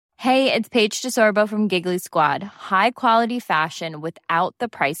Hey, it's Paige DeSorbo from Giggly Squad. High quality fashion without the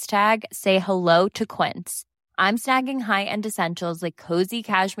price tag. Say hello to Quince. I'm snagging high-end essentials like cozy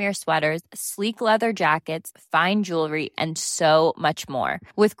cashmere sweaters, sleek leather jackets, fine jewelry, and so much more.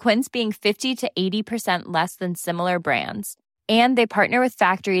 With Quince being 50 to 80% less than similar brands. And they partner with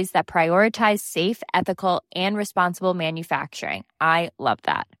factories that prioritize safe, ethical, and responsible manufacturing. I love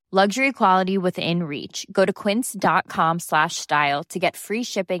that. Luxury quality within reach. Go to quince.com/style to get free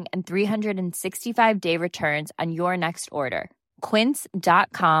shipping and 365-day returns on your next order.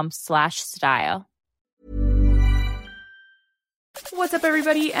 Quince.com/style. What's up,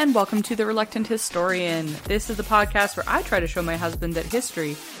 everybody, and welcome to The Reluctant Historian. This is the podcast where I try to show my husband that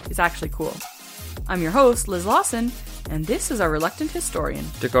history is actually cool. I'm your host, Liz Lawson, and this is our Reluctant Historian,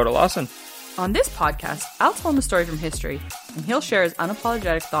 Dakota Lawson. On this podcast, I'll tell him a story from history, and he'll share his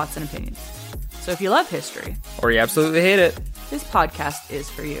unapologetic thoughts and opinions. So if you love history, or you absolutely hate it, this podcast is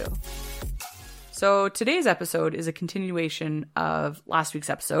for you. So today's episode is a continuation of last week's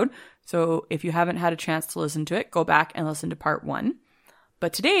episode. So if you haven't had a chance to listen to it, go back and listen to part 1.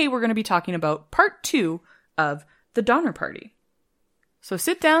 But today we're going to be talking about part 2 of the Donner Party. So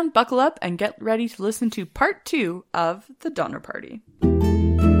sit down, buckle up, and get ready to listen to part 2 of the Donner Party.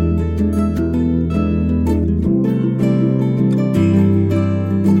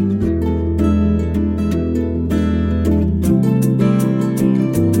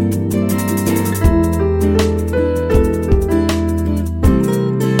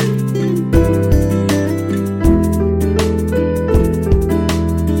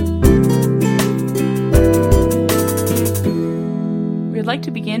 Like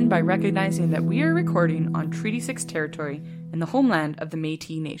to begin by recognizing that we are recording on Treaty 6 territory in the homeland of the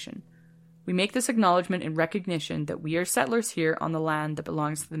Métis Nation. We make this acknowledgement in recognition that we are settlers here on the land that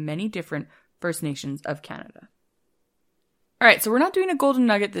belongs to the many different First Nations of Canada. Alright, so we're not doing a golden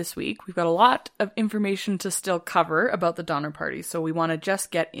nugget this week. We've got a lot of information to still cover about the Donner Party, so we want to just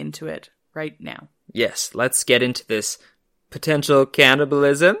get into it right now. Yes, let's get into this potential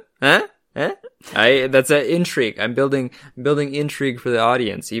cannibalism, huh? That's an intrigue. I'm building intrigue for the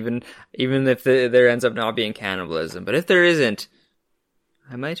audience, even if there ends up not being cannibalism. But if there isn't,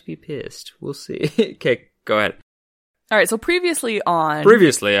 I might be pissed. We'll see. Okay, go ahead. All right. So previously on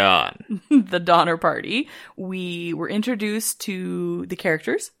the Donner Party, we were introduced to the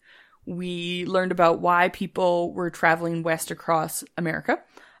characters. We learned about why people were traveling west across America.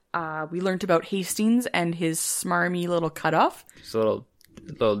 We learned about Hastings and his smarmy little cutoff. Just a little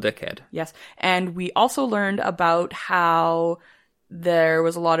dickhead. Yes. And we also learned about how there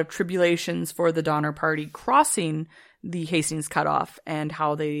was a lot of tribulations for the Donner Party crossing the Hastings cutoff, and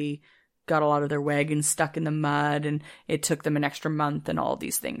how they got a lot of their wagons stuck in the mud, and it took them an extra month and all of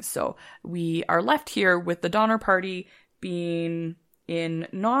these things. So we are left here with the Donner Party being in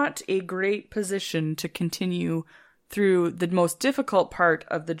not a great position to continue through the most difficult part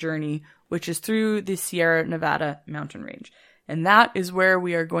of the journey, which is through the Sierra Nevada mountain range. And that is where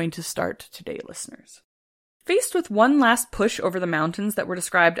we are going to start today, listeners. Faced with one last push over the mountains that were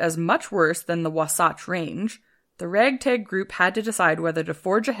described as much worse than the Wasatch Range, the ragtag group had to decide whether to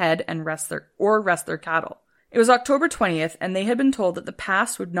forge ahead and rest their cattle. It was October 20th, and they had been told that the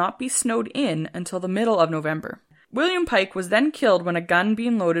pass would not be snowed in until the middle of November. William Pike was then killed when a gun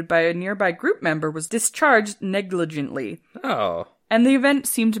being loaded by a nearby group member was discharged negligently. Oh. And the event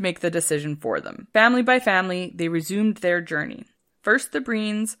seemed to make the decision for them. Family by family, they resumed their journey. First the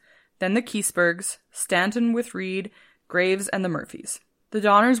Breens, then the Kesebergs, Stanton with Reed, Graves, and the Murphys. The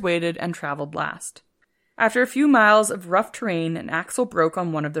Donners waited and traveled last. After a few miles of rough terrain, an axle broke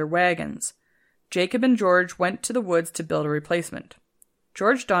on one of their wagons. Jacob and George went to the woods to build a replacement.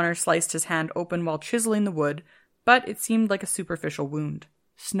 George Donner sliced his hand open while chiseling the wood, but it seemed like a superficial wound.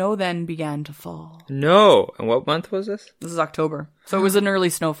 Snow then began to fall. No! And what month was this? This is October. So it was an early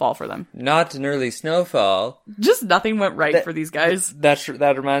snowfall for them. Not an early snowfall. Just nothing went right for these guys. That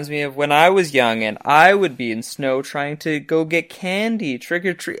reminds me of when I was young and I would be in snow trying to go get candy,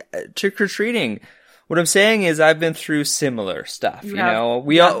 trick-or-treating. What I'm saying is I've been through similar stuff, you know?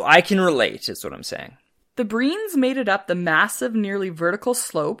 I can relate, is what I'm saying. The Breens made it up the massive, nearly vertical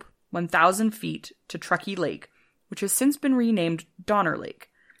slope, 1,000 feet, to Truckee Lake, which has since been renamed Donner Lake.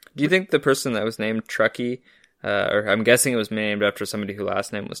 Do you think the person that was named Truckee, or I'm guessing it was named after somebody whose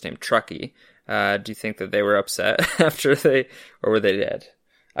last name was named Truckee, do you think that they were upset or were they dead?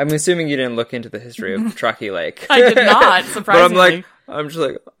 I'm assuming you didn't look into the history of Truckee Lake. I did not, surprisingly. But I'm just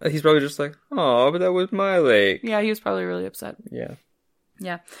like, he's probably just like, oh, but that was my lake. Yeah, he was probably really upset. Yeah.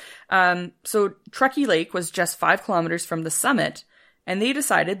 Yeah. So Truckee Lake was just 5 kilometers from the summit, and the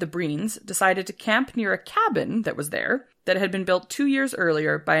Breens decided to camp near a cabin that was there that had been built 2 years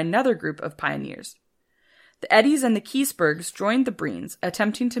earlier by another group of pioneers. The Eddies and the Kesebergs joined the Breens,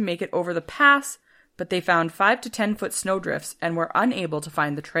 attempting to make it over the pass, but they found 5 to 10 foot snowdrifts and were unable to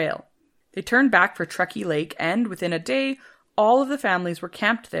find the trail. They turned back for Truckee Lake, and within a day, all of the families were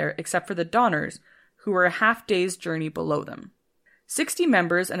camped there except for the Donners, who were a half-day's journey below them. 60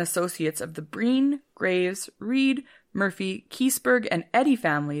 members and associates of the Breen, Graves, Reed, Murphy, Keseberg, and Eddy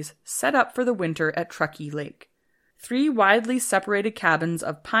families set up for the winter at Truckee Lake. 3 widely separated cabins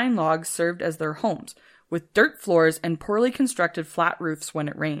of pine logs served as their homes, with dirt floors and poorly constructed flat roofs when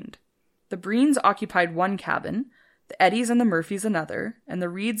it rained. The Breens occupied one cabin, the Eddies and the Murphys another, and the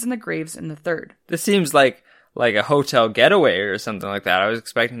Reeds and the Graves in the third. This seems like a hotel getaway or something like that. I was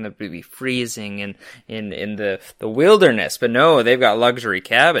expecting them to be freezing in the wilderness, but no, they've got luxury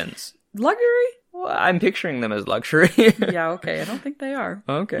cabins. Luxury? Well, I'm picturing them as luxury. Yeah, okay. I don't think they are.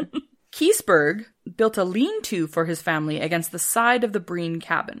 Okay. Keseberg built a lean-to for his family against the side of the Breen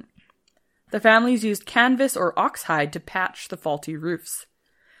cabin. The families used canvas or oxhide to patch the faulty roofs.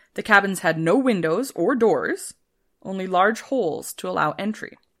 The cabins had no windows or doors, only large holes to allow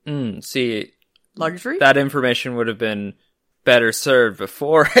entry. See, luxury? That information would have been better served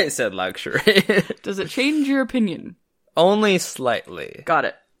before I said luxury. Does it change your opinion? Only slightly. Got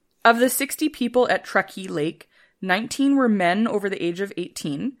it. Of the 60 people at Truckee Lake, 19 were men over the age of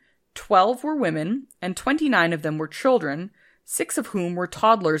 18, 12 were women, and 29 of them were children, 6 of whom were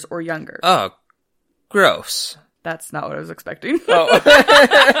toddlers or younger. Oh, gross. That's not what I was expecting. Oh.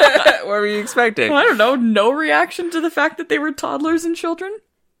 What were you expecting? I don't know. No reaction to the fact that they were toddlers and children?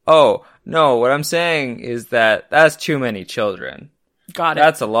 Oh, no. What I'm saying is that's too many children. Got it.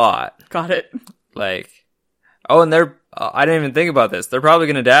 That's a lot. Got it. And I didn't even think about this. They're probably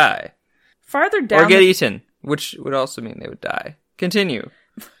going to die. Farther down... Or get eaten, which would also mean they would die. Continue.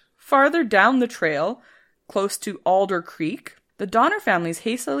 Farther down the trail, close to Alder Creek, the Donner families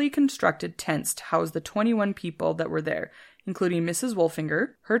hastily constructed tents to house the 21 people that were there, including Mrs.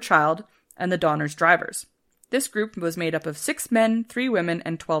 Wolfinger, her child, and the Donner's drivers. This group was made up of 6 men, 3 women,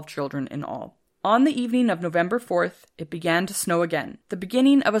 and 12 children in all. On the evening of November 4th, it began to snow again, the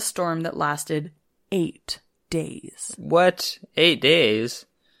beginning of a storm that lasted 8 days. What? 8 days?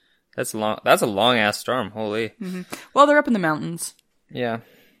 That's a long-ass storm, holy. Mm-hmm. Well, they're up in the mountains. Yeah,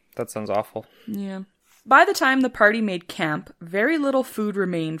 that sounds awful. Yeah. By the time the party made camp, very little food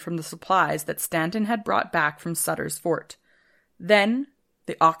remained from the supplies that Stanton had brought back from Sutter's Fort. Then,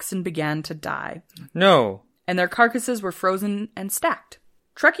 the oxen began to die. No. And their carcasses were frozen and stacked.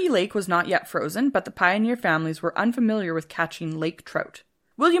 Truckee Lake was not yet frozen, but the pioneer families were unfamiliar with catching lake trout.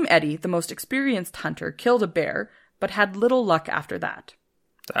 William Eddy, the most experienced hunter, killed a bear, but had little luck after that.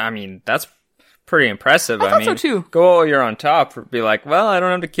 I mean, that's pretty impressive. I thought so too. Go while you're on top. Be like, well, I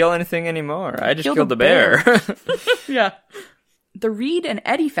don't have to kill anything anymore. I just killed the bear. Yeah. The Reed and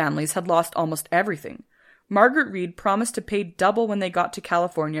Eddy families had lost almost everything. Margaret Reed promised to pay double when they got to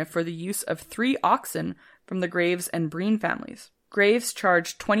California for the use of 3 oxen from the Graves and Breen families. Graves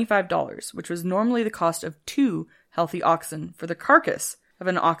charged $25, which was normally the cost of 2 healthy oxen for the carcass of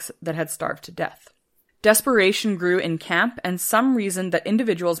an ox that had starved to death. Desperation grew in camp, and some reasoned that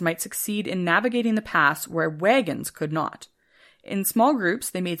individuals might succeed in navigating the pass where wagons could not. In small groups,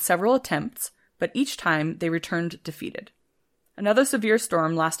 they made several attempts, but each time they returned defeated. Another severe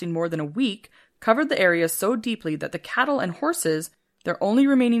storm lasting more than a week covered the area so deeply that the cattle and horses, their only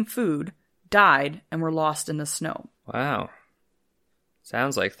remaining food, died and were lost in the snow. Wow.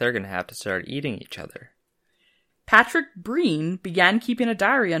 Sounds like they're going to have to start eating each other. Patrick Breen began keeping a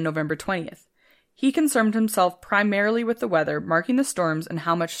diary on November 20th. He concerned himself primarily with the weather, marking the storms and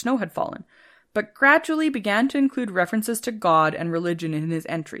how much snow had fallen, but gradually began to include references to God and religion in his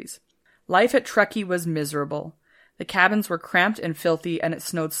entries. Life at Truckee was miserable. The cabins were cramped and filthy, and it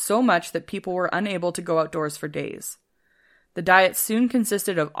snowed so much that people were unable to go outdoors for days. The diet soon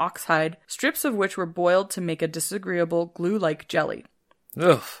consisted of oxhide, strips of which were boiled to make a disagreeable glue-like jelly.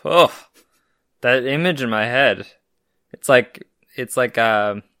 Ugh, ugh. That image in my head. It's like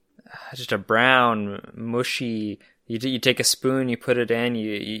just a brown, mushy. You take a spoon, you put it in,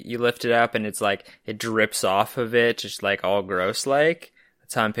 you lift it up, and it's like it drips off of it, just like all gross like.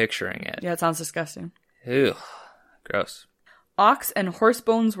 That's how I'm picturing it. Yeah, it sounds disgusting. Ew, gross. Ox and horse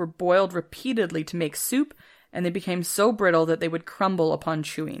bones were boiled repeatedly to make soup, and they became so brittle that they would crumble upon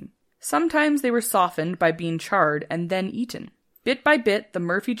chewing. Sometimes they were softened by being charred and then eaten. Bit by bit, the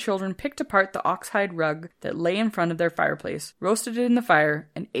Murphy children picked apart the oxhide rug that lay in front of their fireplace, roasted it in the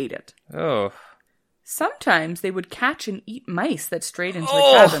fire, and ate it. Oh. Sometimes they would catch and eat mice that strayed into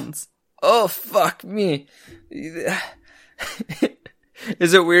the cabins. Oh, fuck me. Is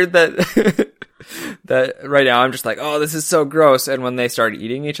it weird that that right now I'm just like, oh, this is so gross. And when they start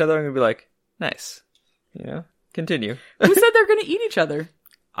eating each other, I'm going to be like, nice. You know, continue. Who said they're going to eat each other?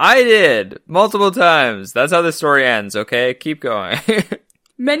 I did multiple times. That's how the story ends. Okay, keep going.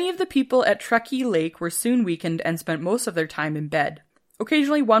 Many of the people at Truckee Lake were soon weakened and spent most of their time in bed.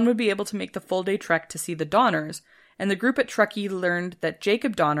 Occasionally, one would be able to make the full-day trek to see the Donners, and the group at Truckee learned that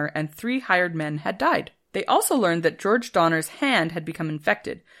Jacob Donner and 3 hired men had died. They also learned that George Donner's hand had become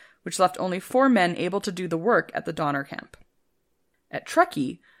infected, which left only 4 men able to do the work at the Donner camp. At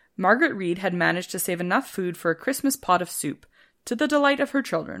Truckee, Margaret Reed had managed to save enough food for a Christmas pot of soup, to the delight of her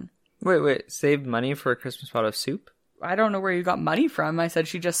children. Wait, saved money for a Christmas pot of soup? I don't know where you got money from. I said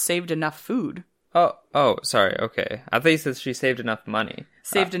she just saved enough food. Oh, sorry, okay. I thought you said she saved enough money.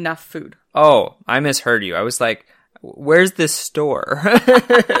 Saved enough food. Oh, I misheard you. I was like, where's this store?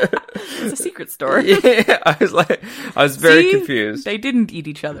 It's a secret store. Yeah, I was very confused. They didn't eat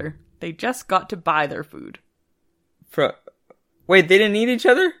each other. They just got to buy their food. Wait, they didn't eat each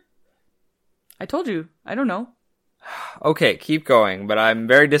other? I told you. I don't know. Okay, keep going, but I'm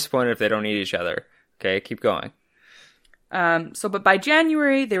very disappointed if they don't eat each other. Okay, keep going. But by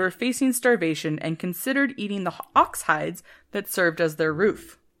January, they were facing starvation and considered eating the ox hides that served as their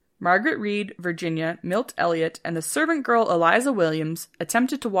roof. Margaret Reed, Virginia, Milt Elliott, and the servant girl Eliza Williams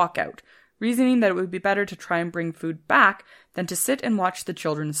attempted to walk out, reasoning that it would be better to try and bring food back than to sit and watch the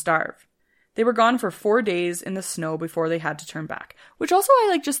children starve. They were gone for 4 days in the snow before they had to turn back. Which also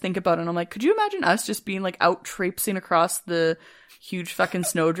I just think about and I'm like, could you imagine us just being out traipsing across the huge fucking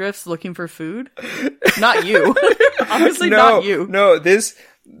snowdrifts looking for food? Not you. Obviously not you. No, this,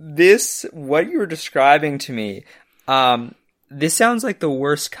 what you were describing to me, this sounds like the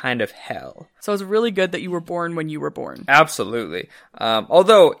worst kind of hell. So it's really good that you were born when you were born. Absolutely.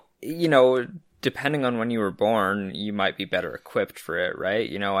 Although, depending on when you were born, you might be better equipped for it, right?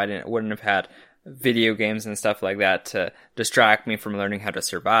 I wouldn't have had video games and stuff like that to distract me from learning how to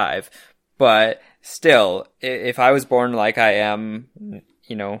survive. But still, if I was born like I am,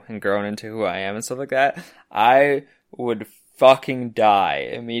 and grown into who I am and stuff like that, I would fucking die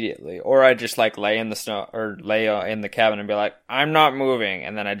immediately. Or I'd just lay in the snow or lay in the cabin and be like, I'm not moving.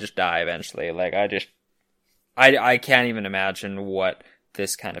 And then I'd just die eventually. I can't even imagine what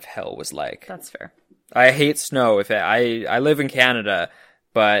this kind of hell was like. That's fair. I hate snow. I live in Canada,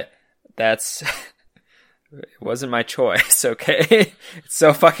 but that's it wasn't my choice. Okay, it's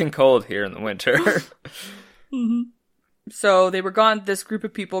so fucking cold here in the winter. Mm-hmm. So they were gone. This group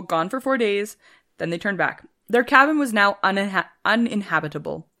of people gone for 4 days. Then they turned back. Their cabin was now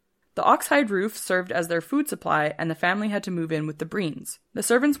uninhabitable. The oxhide roof served as their food supply, and the family had to move in with the Breens. The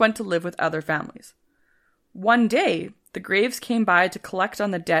servants went to live with other families. One day, the Graves came by to collect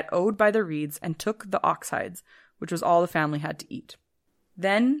on the debt owed by the Reeds and took the oxhides, which was all the family had to eat.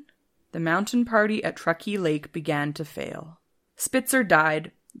 Then, the mountain party at Truckee Lake began to fail. Spitzer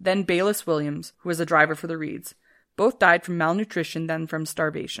died, then Bayless Williams, who was a driver for the Reeds. Both died from malnutrition, then from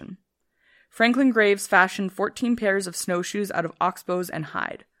starvation. Franklin Graves fashioned 14 pairs of snowshoes out of oxbows and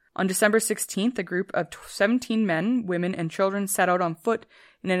hide. On December 16th, a group of 17 men, women, and children set out on foot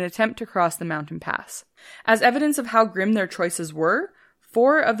in an attempt to cross the mountain pass. As evidence of how grim their choices were,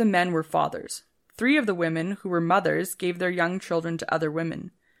 4 of the men were fathers. 3 of the women, who were mothers, gave their young children to other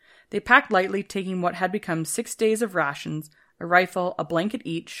women. They packed lightly, taking what had become 6 days of rations, a rifle, a blanket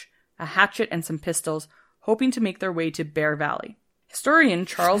each, a hatchet, and some pistols, hoping to make their way to Bear Valley. Historian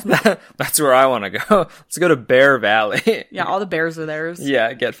Charles... That's where I want to go. Let's go to Bear Valley. Yeah, all the bears are there.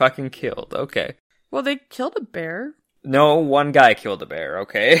 Yeah, get fucking killed. Okay. Well, they killed a bear. No, one guy killed a bear,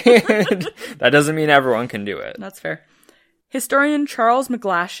 okay? That doesn't mean everyone can do it. That's fair. Historian Charles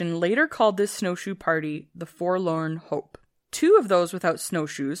McGlashan later called this snowshoe party the Forlorn Hope. 2 of those without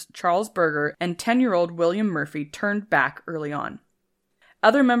snowshoes, Charles Berger and 10-year-old William Murphy, turned back early on.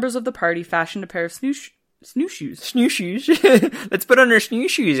 Other members of the party fashioned a pair of snowshoes. Snowshoes? Let's put on our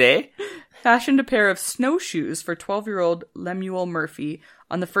snowshoes, eh? Fashioned a pair of snowshoes for 12-year-old Lemuel Murphy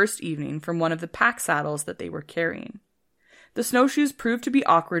on the first evening from one of the pack saddles that they were carrying. The snowshoes proved to be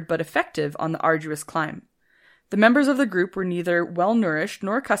awkward but effective on the arduous climb. The members of the group were neither well-nourished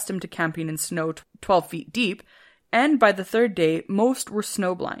nor accustomed to camping in snow 12 feet deep, and by the 3rd day, most were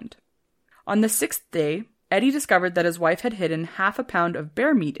snowblind. On the 6th day, Eddie discovered that his wife had hidden half a pound of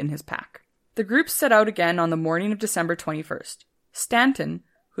bear meat in his pack. The group set out again on the morning of December 21st. Stanton,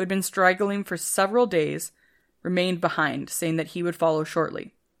 who had been struggling for several days, remained behind, saying that he would follow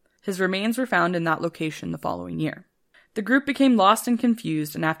shortly. His remains were found in that location the following year. The group became lost and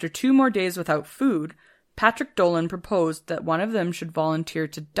confused, and after 2 more days without food, Patrick Dolan proposed that one of them should volunteer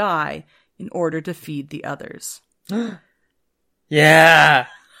to die in order to feed the others. Yeah!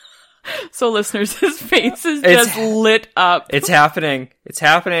 So listeners, his face is just lit up. It's happening. It's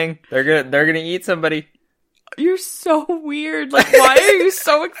happening. They're gonna eat somebody. You're so weird. Like, why are you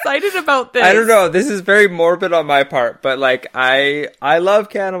so excited about this? I don't know. This is very morbid on my part, but like I love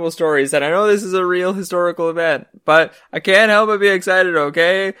cannibal stories, and I know this is a real historical event, but I can't help but be excited.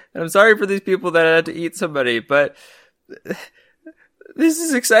 Okay, and I'm sorry for these people that had to eat somebody, but this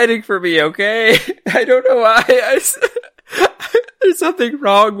is exciting for me. Okay, I don't know why. There's something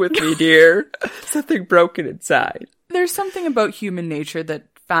wrong with me, dear. Something broken inside. There's something about human nature that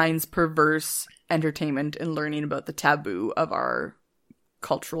finds perverse entertainment in learning about the taboo of our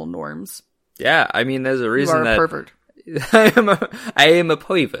cultural norms. Yeah, I mean, there's a reason you are a pervert. I am a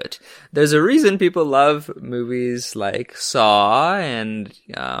pervert. There's a reason people love movies like Saw and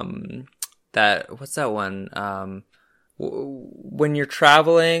what's that one? When you're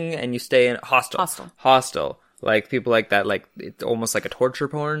traveling and you stay in Hostel. Like people like that, like it's almost like a torture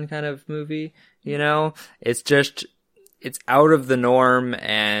porn kind of movie, you know? It's out of the norm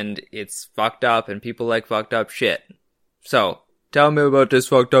and it's fucked up and people like fucked up shit. So, tell me about this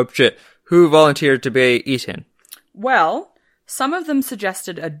fucked up shit. Who volunteered to be eaten? Well, some of them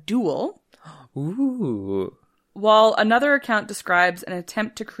suggested a duel. Ooh. While another account describes an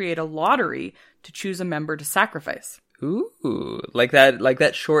attempt to create a lottery to choose a member to sacrifice. Ooh, like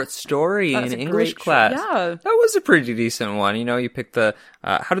that short story in English class. Yeah. That was a pretty decent one. You know, you picked the,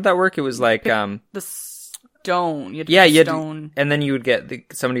 how did that work? It was like, the stone. You had to stone. And then you would get,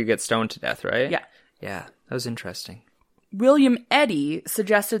 somebody would get stoned to death, right? Yeah. Yeah, that was interesting. William Eddy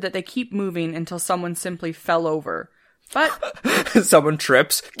suggested that they keep moving until someone simply fell over. But someone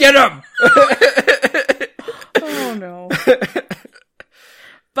trips. Get him! Oh no.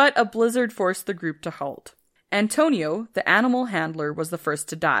 But a blizzard forced the group to halt. Antonio, the animal handler, was the first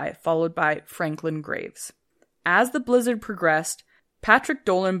to die, followed by Franklin Graves. As the blizzard progressed, Patrick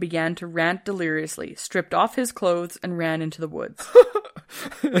Dolan began to rant deliriously, stripped off his clothes, and ran into the woods.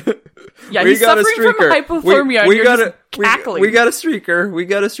 Yeah, he's suffering from hypothermia and you're just cackling. We got a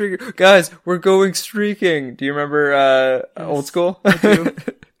streaker. Guys, we're going streaking. Do you remember Old School? I do.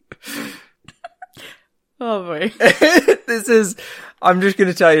 Oh boy. I'm just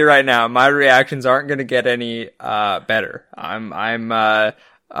gonna tell you right now, my reactions aren't gonna get any better. I've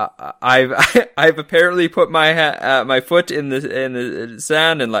apparently put my foot in the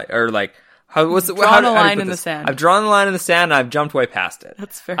sand and drawn a line in the sand. I've drawn the line in the sand and I've jumped way past it.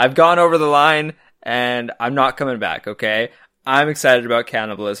 That's fair. I've gone over the line and I'm not coming back, okay? I'm excited about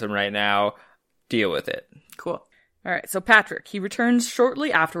cannibalism right now. Deal with it. Cool. Alright, so Patrick, he returns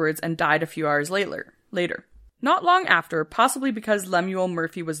shortly afterwards and died a few hours later. Not long after, possibly because Lemuel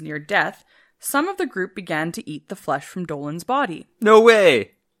Murphy was near death, some of the group began to eat the flesh from Dolan's body. No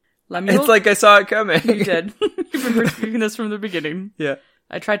way! Lemuel, it's like I saw it coming. You did. You've been pursuing this from the beginning. Yeah.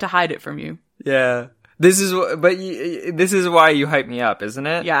 I tried to hide it from you. Yeah. This is why you hype me up, isn't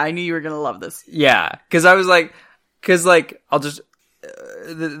it? Yeah, I knew you were gonna love this. Yeah. Cause I'll just,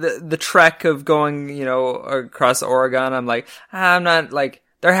 the trek of going, you know, across Oregon, I'm like, I'm not like,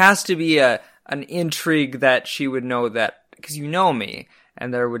 there has to be an intrigue that she would know that, because you know me,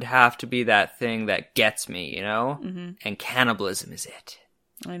 and there would have to be that thing that gets me, you know? Mm-hmm. And cannibalism is it.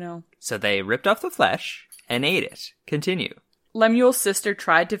 I know. So they ripped off the flesh and ate it. Continue. Lemuel's sister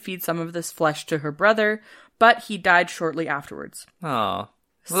tried to feed some of this flesh to her brother, but he died shortly afterwards. Oh.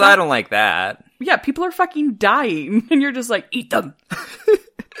 Well, I don't like that. Yeah, people are fucking dying, and you're just like, eat them.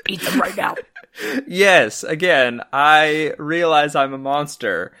 Eat them right now. Yes, again, I realize I'm a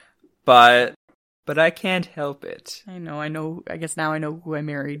monster, but I can't help it. I know. I guess now I know who I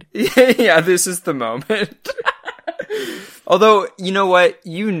married. Yeah, this is the moment. Although, you know what?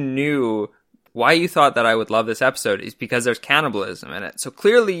 You knew why you thought that I would love this episode is because there's cannibalism in it. So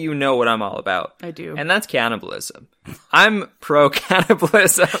clearly you know what I'm all about. I do. And that's cannibalism. I'm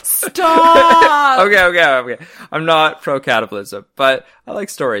pro-cannibalism. Stop! Okay. I'm not pro-cannibalism, but I like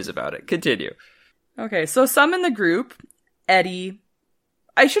stories about it. Continue. Okay, so some in the group, Eddie,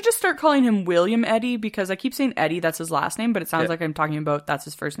 I should just start calling him William Eddy because I keep saying Eddie, that's his last name, but it sounds like I'm talking about that's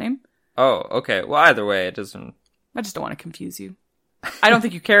his first name. Oh, okay. Well, either way, it doesn't... I just don't want to confuse you. I don't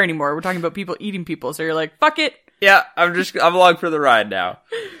think you care anymore. We're talking about people eating people, so you're like, fuck it. Yeah, I'm along for the ride now.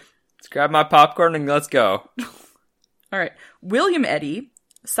 Let's grab my popcorn and let's go. All right. William Eddy,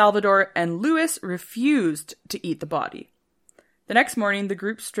 Salvador, and Louis refused to eat the body. The next morning, the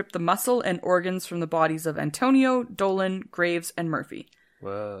group stripped the muscle and organs from the bodies of Antonio, Dolan, Graves, and Murphy.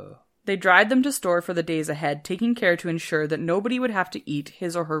 Whoa. They dried them to store for the days ahead, taking care to ensure that nobody would have to eat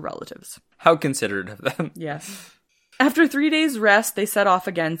his or her relatives. How considerate of them. Yes. After 3 days' rest, they set off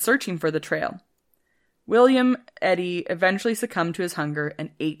again, searching for the trail. William Eddy eventually succumbed to his hunger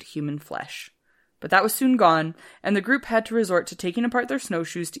and ate human flesh. But that was soon gone, and the group had to resort to taking apart their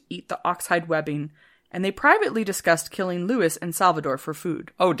snowshoes to eat the oxhide webbing, and they privately discussed killing Lewis and Salvador for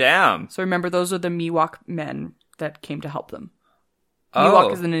food. Oh, damn. So remember, those are the Miwok men that came to help them. Oh.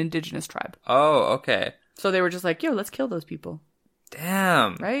 Miwok is an indigenous tribe. Oh, okay. So they were just like, yo, let's kill those people.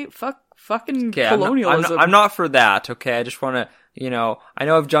 Damn. Right? Fucking Okay, colonialism. I'm not for that, okay? I just want to, I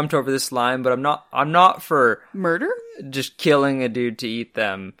know I've jumped over this line, but I'm not for Murder? just killing a dude to eat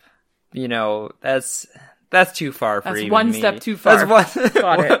them. That's too far for That's even one me. step too far. That's one.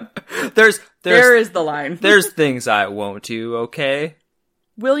 Got it. There is the line. There's things I won't do, okay?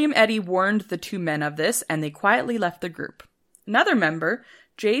 William Eddy warned the two men of this, and they quietly left the group. Another member,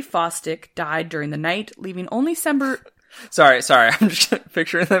 Jay Fosdick, died during the night, leaving only Sorry, I'm just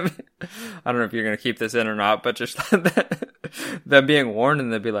picturing them. I don't know if you're going to keep this in or not, but just them being warned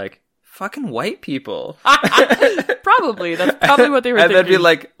and they'd be like, fucking white people. Probably. That's probably what they were thinking. And they'd be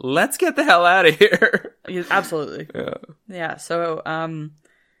like, let's get the hell out of here. Yeah, absolutely. Yeah. So,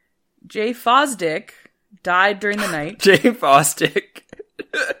 Jay Fosdick died during the night. Jay Fosdick.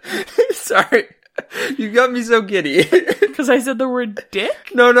 Sorry. You got me so giddy. Because I said the word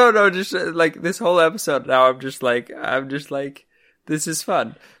dick? No. Just like this whole episode now, I'm just like, this is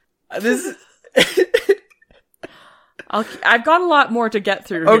fun. I've got a lot more to get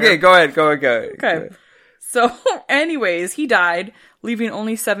through. Okay, here. go ahead. Okay. So, anyways, he died, leaving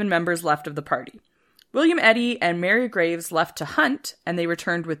only 7 members left of the party. William Eddy and Mary Graves left to hunt, and they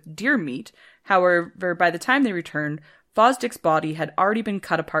returned with deer meat. However, by the time they returned, Fosdick's body had already been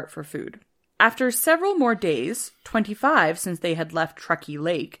cut apart for food. After several more days, 25 since they had left Truckee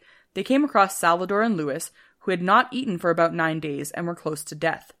Lake, they came across Salvador and Lewis, who had not eaten for about 9 days and were close to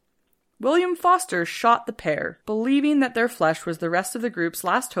death. William Foster shot the pair, believing that their flesh was the rest of the group's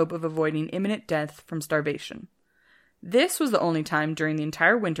last hope of avoiding imminent death from starvation. This was the only time during the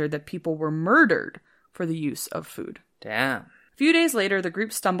entire winter that people were murdered for the use of food. Damn. A few days later, the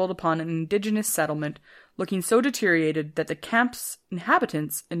group stumbled upon an indigenous settlement looking so deteriorated that the camp's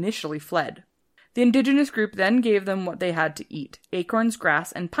inhabitants initially fled. The indigenous group then gave them what they had to eat: acorns,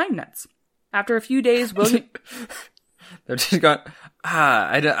 grass, and pine nuts. After a few days, William... They're just going,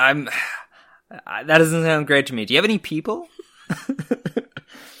 that doesn't sound great to me. Do you have any people?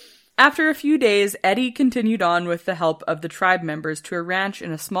 After a few days, Eddy continued on with the help of the tribe members to a ranch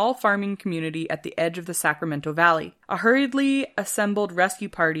in a small farming community at the edge of the Sacramento Valley. A hurriedly assembled rescue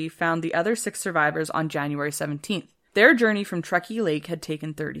party found the other 6 survivors on January 17th. Their journey from Truckee Lake had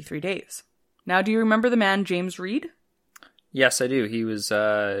taken 33 days. Now, do you remember the man James Reed? Yes, I do. He was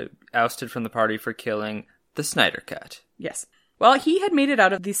ousted from the party for killing the Snyder Cut. Yes. Well, he had made it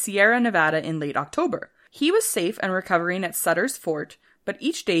out of the Sierra Nevada in late October. He was safe and recovering at Sutter's Fort, but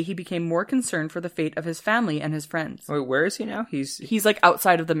each day he became more concerned for the fate of his family and his friends. Wait, where is he now? He's like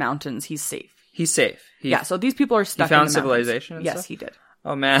outside of the mountains. He's safe. He's safe. So these people are stuck in the mountains. He found civilization and yes, stuff? he did.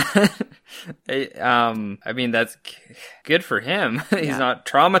 Oh, man. I mean, that's good for him. He's not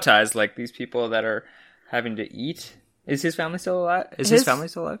traumatized like these people that are having to eat. Is his family still alive? His family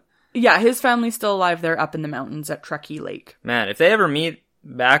still alive? Yeah, his family's still alive. They're up in the mountains at Truckee Lake. Man, if they ever meet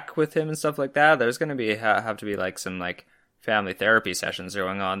back with him and stuff like that, there's going to have to be like some like family therapy sessions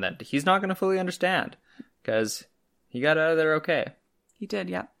going on that he's not going to fully understand because he got out of there okay. He did,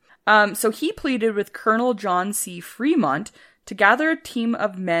 yeah. So he pleaded with Colonel John C. Fremont to gather a team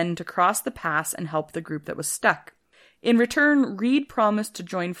of men to cross the pass and help the group that was stuck. In return, Reed promised to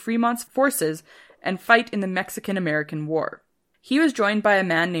join Fremont's forces and fight in the Mexican-American War. He was joined by a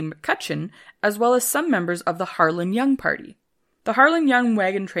man named McCutcheon, as well as some members of the Harlan Young Party. The Harlan Young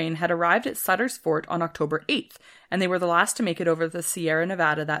wagon train had arrived at Sutter's Fort on October 8th, and they were the last to make it over the Sierra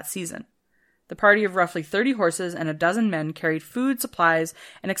Nevada that season. The party of roughly 30 horses and a dozen men carried food, supplies,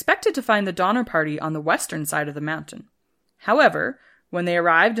 and expected to find the Donner Party on the western side of the mountain. However, when they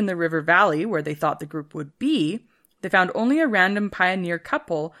arrived in the river valley where they thought the group would be, they found only a random pioneer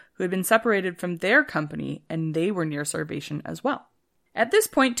couple who had been separated from their company, and they were near starvation as well. At this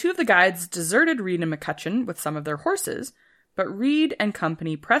point, 2 of the guides deserted Reed and McCutcheon with some of their horses, but Reed and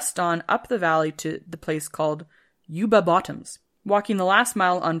company pressed on up the valley to the place called Yuba Bottoms, walking the last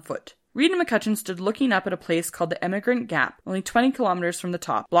mile on foot. Reed and McCutcheon stood looking up at a place called the Emigrant Gap, only 20 kilometers from the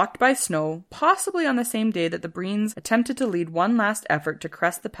top, blocked by snow, possibly on the same day that the Breens attempted to lead one last effort to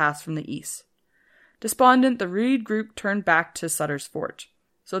crest the pass from the east. Despondent, the Reed group turned back to Sutter's Fort.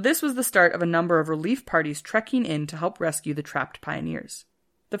 So this was the start of a number of relief parties trekking in to help rescue the trapped pioneers.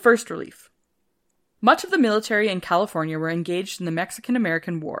 The first relief. Much of the military in California were engaged in the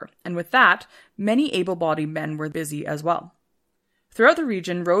Mexican-American War, and with that, many able-bodied men were busy as well. Throughout the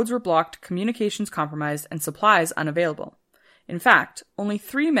region, roads were blocked, communications compromised, and supplies unavailable. In fact, only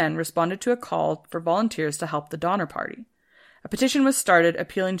 3 men responded to a call for volunteers to help the Donner Party. A petition was started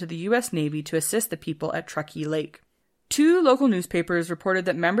appealing to the U.S. Navy to assist the people at Truckee Lake. 2 local newspapers reported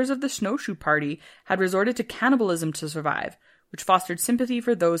that members of the Snowshoe Party had resorted to cannibalism to survive, which fostered sympathy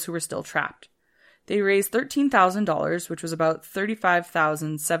for those who were still trapped. They raised $13,000, which was about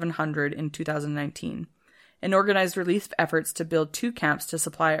 $35,700 in 2019, and organized relief efforts to build 2 camps to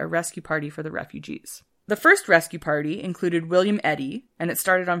supply a rescue party for the refugees. The first rescue party included William Eddy, and it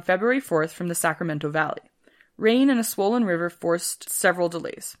started on February 4th from the Sacramento Valley. Rain and a swollen river forced several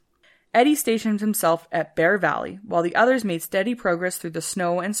delays. Eddy stationed himself at Bear Valley, while the others made steady progress through the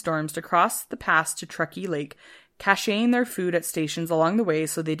snow and storms to cross the pass to Truckee Lake, caching their food at stations along the way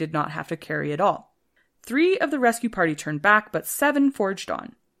so they did not have to carry it all. 3 of the rescue party turned back, but 7 forged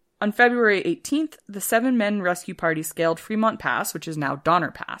on. On February 18th, the 7-men rescue party scaled Fremont Pass, which is now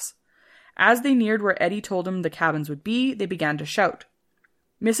Donner Pass. As they neared where Eddy told them the cabins would be, they began to shout.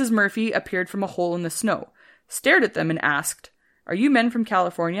 Mrs. Murphy appeared from a hole in the snow, stared at them and asked, "Are you men from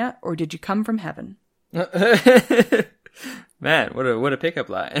California, or did you come from heaven?" Man, what a pickup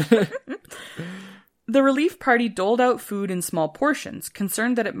line. The relief party doled out food in small portions,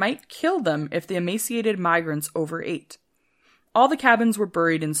 concerned that it might kill them if the emaciated migrants overate. All the cabins were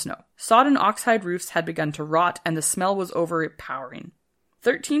buried in snow. Sodden oxhide roofs had begun to rot, and the smell was overpowering.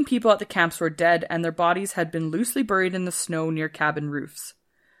 13 people at the camps were dead, and their bodies had been loosely buried in the snow near cabin roofs.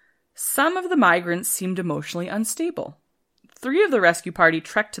 Some of the migrants seemed emotionally unstable. 3 of the rescue party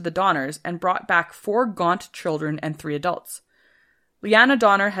trekked to the Donners and brought back 4 gaunt children and 3 adults. Leanna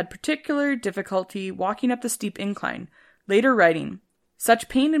Donner had particular difficulty walking up the steep incline, later writing, "Such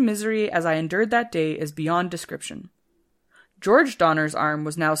pain and misery as I endured that day is beyond description." George Donner's arm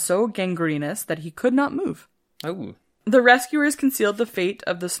was now so gangrenous that he could not move. Oh. The rescuers concealed the fate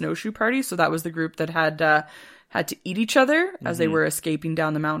of the Snowshoe Party, so that was the group that had to eat each other as they were escaping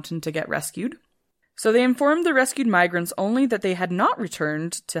down the mountain to get rescued. So they informed the rescued migrants only that they had not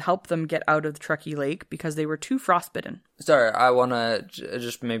returned to help them get out of the Truckee Lake because they were too frostbitten. Sorry, I want to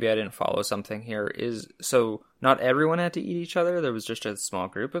just, maybe I didn't follow something here. So not everyone had to eat each other? There was just a small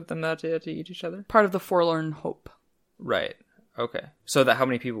group of them that had to eat each other? Part of the Forlorn Hope. Right. Okay. So how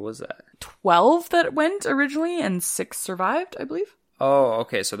many people was that? 12 that went originally and 6 survived, I believe. Oh,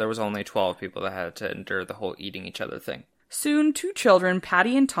 okay. So there was only 12 people that had to endure the whole eating each other thing. Soon, 2 children,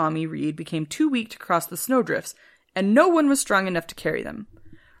 Patty and Tommy Reed, became too weak to cross the snowdrifts, and no one was strong enough to carry them.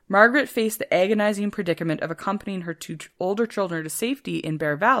 Margaret faced the agonizing predicament of accompanying her 2 older children to safety in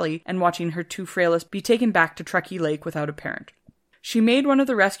Bear Valley and watching her 2 frailest be taken back to Truckee Lake without a parent. She made one of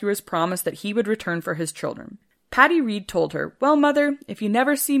the rescuers promise that he would return for his children. Patty Reed told her, "Well, Mother, if you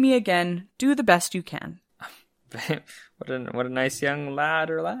never see me again, do the best you can." What a nice young lad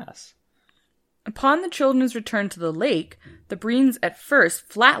or lass. Upon the children's return to the lake, the Breens at first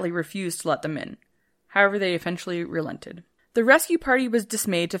flatly refused to let them in. However, they eventually relented. The rescue party was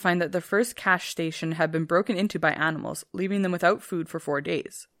dismayed to find that the first cache station had been broken into by animals, leaving them without food for 4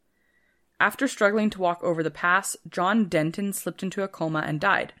 days. After struggling to walk over the pass, John Denton slipped into a coma and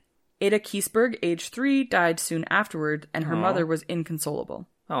died. Ada Keseberg, age 3, died soon afterward, and her mother was inconsolable.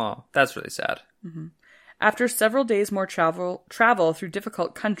 Oh, that's really sad. Mm-hmm. After several days more travel through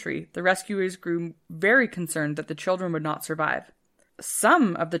difficult country, the rescuers grew very concerned that the children would not survive.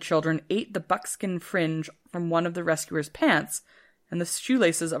 Some of the children ate the buckskin fringe from one of the rescuers' pants and the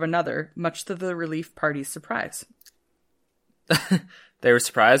shoelaces of another, much to the relief party's surprise. They were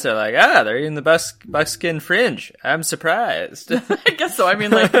surprised. They're like, they're eating the buckskin fringe. I'm surprised. I guess so. I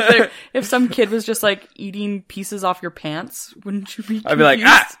mean, like, if some kid was just, like, eating pieces off your pants, wouldn't you be confused? I'd be like,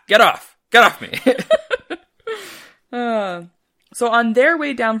 get off me. So on their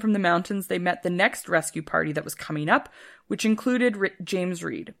way down from the mountains, they met the next rescue party that was coming up, which included James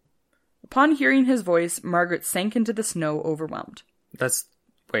Reed. Upon hearing his voice, Margaret sank into the snow, overwhelmed. Is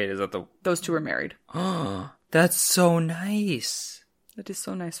that Those 2 were married. Oh, that's so nice. That is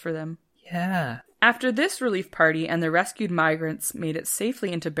so nice for them. Yeah. After this relief party and the rescued migrants made it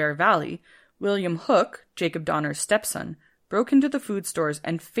safely into Bear Valley, William Hook, Jacob Donner's stepson, broke into the food stores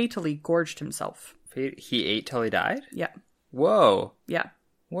and fatally gorged himself. He ate till he died? Yeah. Whoa. Yeah.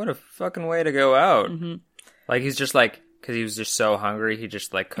 What a fucking way to go out. Mm-hmm. Like, he's just like, because he was just so hungry, he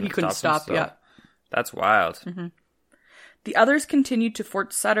just like couldn't stop himself. Yeah. That's wild. Mm-hmm. The others continued to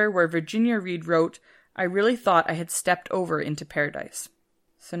Fort Sutter, where Virginia Reed wrote, "I really thought I had stepped over into paradise."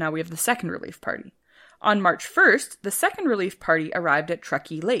 So now we have the second relief party. On March 1st, the second relief party arrived at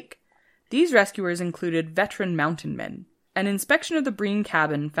Truckee Lake. These rescuers included veteran mountain men. An inspection of the Breen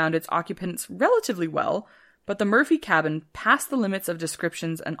cabin found its occupants relatively well, but the Murphy cabin passed the limits of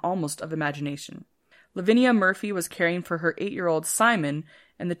descriptions and almost of imagination. Lavinia Murphy was caring for her 8-year-old Simon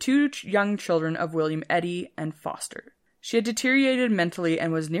and the 2 young children of William Eddy and Foster. She had deteriorated mentally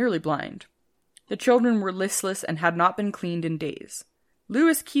and was nearly blind. The children were listless and had not been cleaned in days.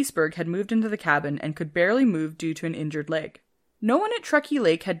 Louis Keseberg had moved into the cabin and could barely move due to an injured leg. No one at Truckee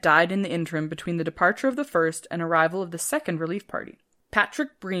Lake had died in the interim between the departure of the first and arrival of the second relief party.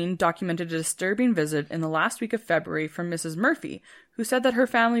 Patrick Breen documented a disturbing visit in the last week of February from Mrs. Murphy, who said that her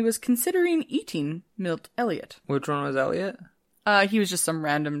family was considering eating Milt Elliott. Which one was Elliot? He was just some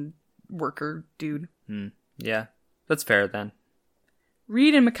random worker dude. Yeah, that's fair then.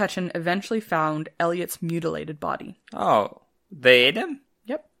 Reed and McCutcheon eventually found Elliott's mutilated body. Oh, they ate him?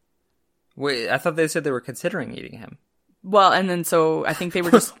 Yep. Wait, I thought they said they were considering eating him. Well, and then so I think they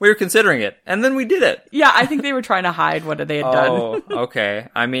were just... We were considering it, and then we did it. Yeah, I think they were trying to hide what they had done. Oh, okay.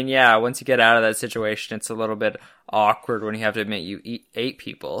 I mean, yeah, once you get out of that situation, it's a little bit awkward when you have to admit you ate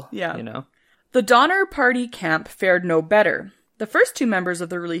people. Yeah. You know? The Donner Party camp fared no better. The first 2 members of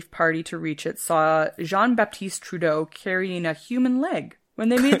the relief party to reach it saw Jean-Baptiste Trudeau carrying a human leg. When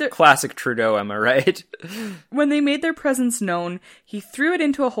they made their Classic Trudeau, am I right? When they made their presence known, he threw it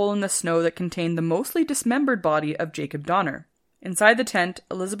into a hole in the snow that contained the mostly dismembered body of Jacob Donner. Inside the tent,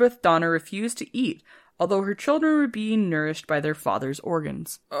 Elizabeth Donner refused to eat, although her children were being nourished by their father's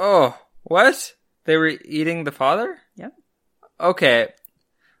organs. Oh, what? They were eating the father? Yep. Okay.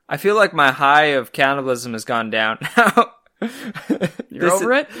 I feel like my high of cannibalism has gone down now. You're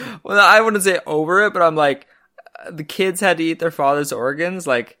over it? Well, I wouldn't say over it, but I'm like, the kids had to eat their father's organs?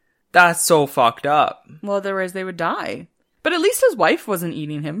 Like, that's so fucked up. Well, otherwise they would die. But at least his wife wasn't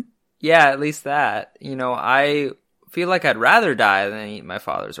eating him. Yeah, at least that. You know, I feel like I'd rather die than eat my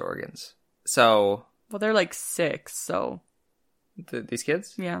father's organs. So... Well, they're like 6, so... These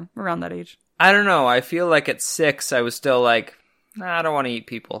kids? Yeah, around that age. I don't know. I feel like at 6, I was still like, nah, I don't want to eat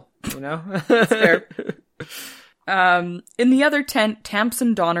people. You know? That's fair. In the other tent,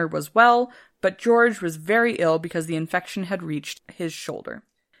 Tamsin Donner was well, but George was very ill because the infection had reached his shoulder.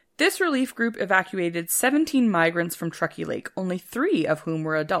 This relief group evacuated 17 migrants from Truckee Lake, only 3 of whom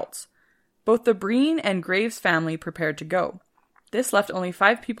were adults. Both the Breen and Graves family prepared to go. This left only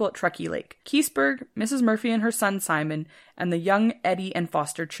 5 people at Truckee Lake: Keseberg, Mrs. Murphy and her son Simon, and the young Eddy and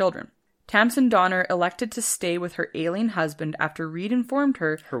Foster children. Tamsin Donner elected to stay with her ailing husband after Reed informed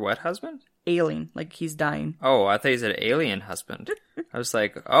her... Her what husband? Ailing, like he's dying. Oh, I thought you said alien husband. I was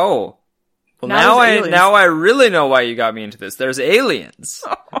like, oh... Well, now I really know why you got me into this. There's aliens.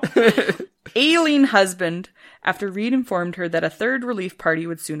 Ailing husband, after Reed informed her that a 3rd relief party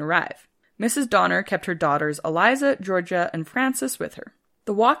would soon arrive. Mrs. Donner kept her daughters Eliza, Georgia, and Frances with her.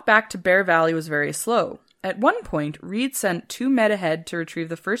 The walk back to Bear Valley was very slow. At one point, Reed sent 2 men ahead to retrieve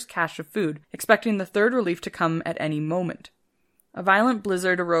the first cache of food, expecting the 3rd relief to come at any moment. A violent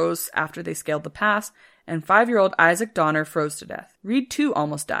blizzard arose after they scaled the pass, and 5-year-old Isaac Donner froze to death. Reed too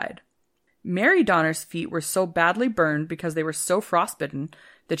almost died. Mary Donner's feet were so badly burned because they were so frostbitten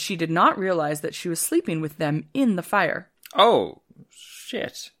that she did not realize that she was sleeping with them in the fire. Oh,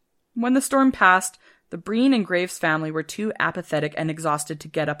 shit. When the storm passed, the Breen and Graves family were too apathetic and exhausted to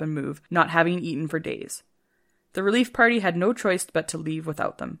get up and move, not having eaten for days. The relief party had no choice but to leave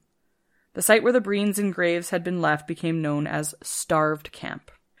without them. The site where the Breens and Graves had been left became known as Starved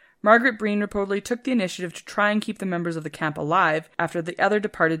Camp. Margaret Breen reportedly took the initiative to try and keep the members of the camp alive after the other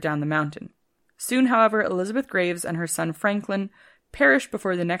departed down the mountain. Soon, however, Elizabeth Graves and her son Franklin perished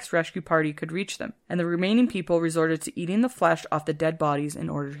before the next rescue party could reach them, and the remaining people resorted to eating the flesh off the dead bodies in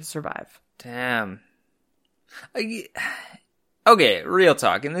order to survive. Damn. Okay, real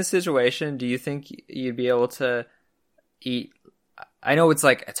talk. In this situation, do you think you'd be able to eat... I know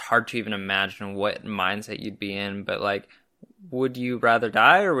it's hard to even imagine what mindset you'd be in, but would you rather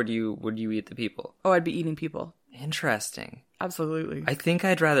die or would you eat the people? Oh, I'd be eating people. Interesting. Absolutely. I think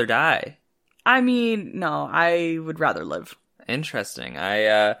I'd rather die. I mean, no, I would rather live. Interesting.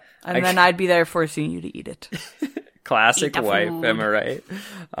 Then I'd be there forcing you to eat it. Classic Eat wife, food. am I right?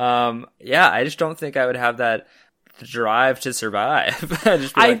 Yeah, I just don't think I would have that drive to survive. I'd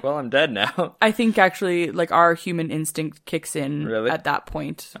just be well, I'm dead now. I think actually, our human instinct kicks in at that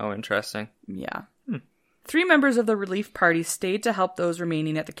point. Oh, interesting. Yeah. 3 members of the relief party stayed to help those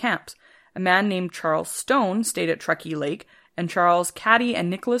remaining at the camps. A man named Charles Stone stayed at Truckee Lake, and Charles Caddy and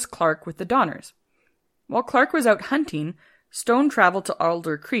Nicholas Clark with the Donners. While Clark was out hunting, Stone traveled to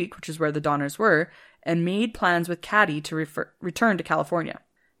Alder Creek, which is where the Donners were, and made plans with Caddy to return to California.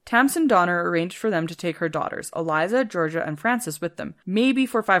 Tamsin Donner arranged for them to take her daughters, Eliza, Georgia, and Frances with them, maybe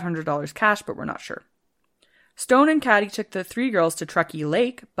for $500 cash, but we're not sure. Stone and Caddy took the 3 girls to Truckee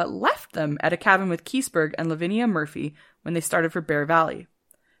Lake, but left them at a cabin with Keseberg and Lavinia Murphy when they started for Bear Valley.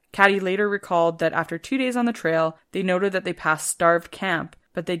 Caddy later recalled that after 2 days on the trail, they noted that they passed Starved Camp,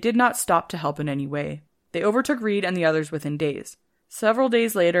 but they did not stop to help in any way. They overtook Reed and the others within days. Several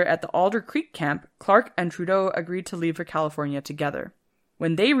days later, at the Alder Creek camp, Clark and Trudeau agreed to leave for California together.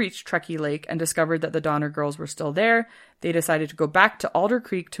 When they reached Truckee Lake and discovered that the Donner girls were still there, they decided to go back to Alder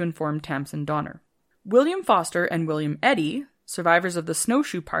Creek to inform Tamsen Donner. William Foster and William Eddy, survivors of the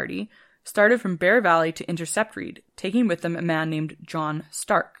Snowshoe Party, started from Bear Valley to intercept Reed, taking with them a man named John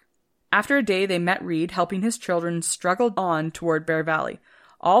Stark. After a day, they met Reed, helping his children struggle on toward Bear Valley,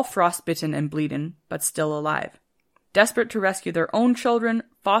 all frostbitten and bleeding, but still alive. Desperate to rescue their own children,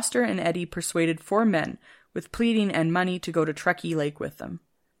 Foster and Eddy persuaded 4 men, with pleading and money, to go to Truckee Lake with them.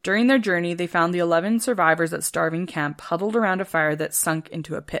 During their journey, they found the 11 survivors at Starving Camp huddled around a fire that sunk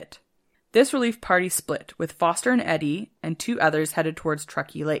into a pit. This relief party split, with Foster and Eddy and 2 others headed towards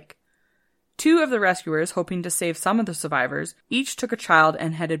Truckee Lake. 2 of the rescuers, hoping to save some of the survivors, each took a child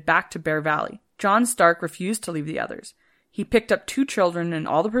and headed back to Bear Valley. John Stark refused to leave the others. He picked up 2 children and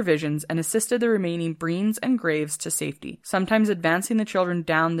all the provisions and assisted the remaining Breens and Graves to safety, sometimes advancing the children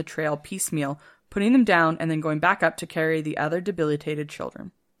down the trail piecemeal, putting them down and then going back up to carry the other debilitated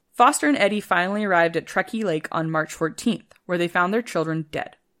children. Foster and Eddy finally arrived at Truckee Lake on March 14th, where they found their children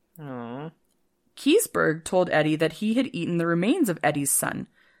dead. Aww. Keseberg told Eddy that he had eaten the remains of Eddy's son,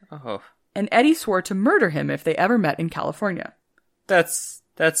 and Eddy swore to murder him if they ever met in California. That's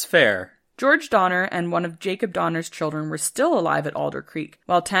fair. George Donner and one of Jacob Donner's children were still alive at Alder Creek,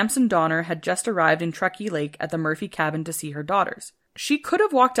 while Tamsen Donner had just arrived in Truckee Lake at the Murphy cabin to see her daughters. She could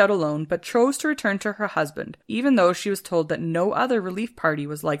have walked out alone, but chose to return to her husband, even though she was told that no other relief party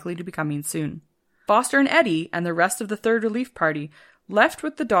was likely to be coming soon. Foster and Eddy and the rest of the 3rd relief party left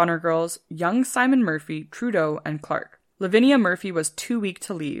with the Donner girls, young Simon Murphy, Trudeau, and Clark. Lavinia Murphy was too weak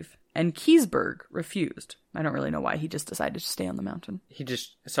to leave, and Keseberg refused. I don't really know why. He just decided to stay on the mountain. He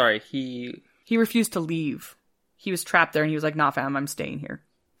refused to leave. He was trapped there and he was like, nah fam, I'm staying here.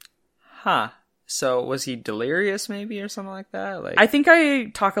 Huh. So was he delirious maybe or something like that? I think I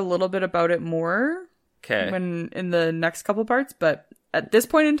talk a little bit about it more when in the next couple parts, but at this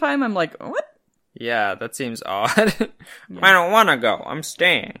point in time, I'm like, what? Yeah, that seems odd. Yeah. I don't want to go. I'm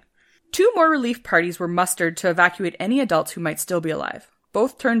staying. 2 more relief parties were mustered to evacuate any adults who might still be alive.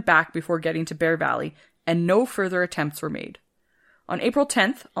 Both turned back before getting to Bear Valley, and no further attempts were made. On April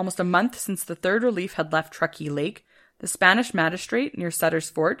 10th, almost a month since the 3rd relief had left Truckee Lake, the Spanish magistrate near Sutter's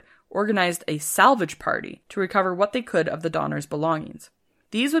Fort organized a salvage party to recover what they could of the Donners' belongings.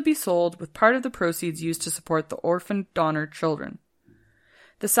 These would be sold, with part of the proceeds used to support the orphaned Donner children.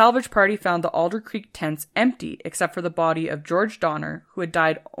 The salvage party found the Alder Creek tents empty except for the body of George Donner, who had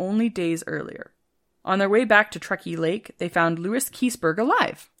died only days earlier. On their way back to Truckee Lake, they found Louis Keseberg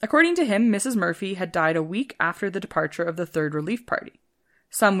alive. According to him, Mrs. Murphy had died a week after the departure of the 3rd relief party.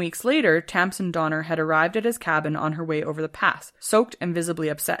 Some weeks later, Tamsen Donner had arrived at his cabin on her way over the pass, soaked and visibly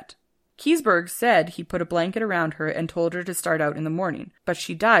upset. Keseberg said he put a blanket around her and told her to start out in the morning, but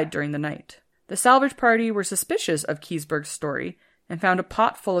she died during the night. The salvage party were suspicious of Keseberg's story and found a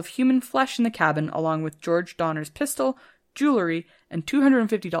pot full of human flesh in the cabin along with George Donner's pistol, jewelry, and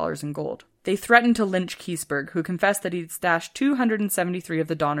 $250 in gold. They threatened to lynch Keseberg, who confessed that he'd stashed $273 of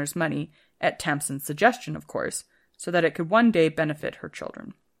the Donners' money, at Tamsen's suggestion, of course, so that it could one day benefit her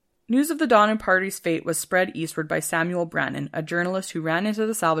children. News of the Donner party's fate was spread eastward by Samuel Brannan, a journalist who ran into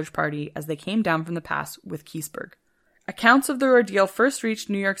the salvage party as they came down from the pass with Keseberg. Accounts of the ordeal first reached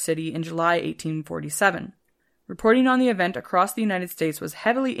New York City in July 1847. Reporting on the event across the United States was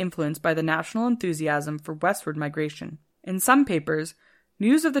heavily influenced by the national enthusiasm for westward migration. In some papers,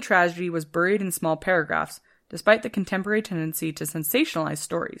 news of the tragedy was buried in small paragraphs, despite the contemporary tendency to sensationalize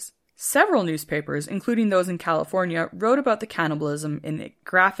stories. Several newspapers, including those in California, wrote about the cannibalism in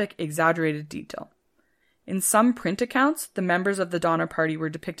graphic, exaggerated detail. In some print accounts, the members of the Donner Party were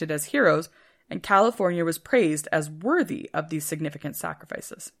depicted as heroes, and California was praised as worthy of these significant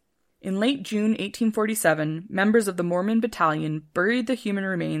sacrifices. In late June 1847, members of the Mormon Battalion buried the human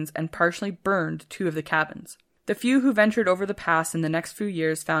remains and partially burned 2 of the cabins. The few who ventured over the pass in the next few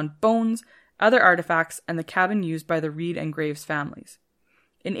years found bones, other artifacts, and the cabin used by the Reed and Graves families.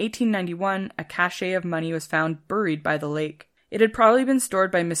 In 1891, a cache of money was found buried by the lake. It had probably been stored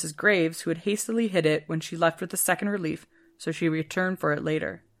by Mrs. Graves, who had hastily hid it when she left with the 2nd relief, so she returned for it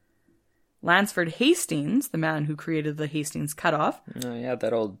later. Lansford Hastings, the man who created the Hastings Cutoff, oh yeah,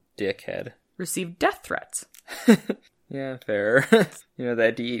 that old dickhead, received death threats. Yeah, fair. They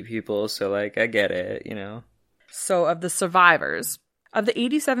had to eat people, so I get it, So of the survivors, Of the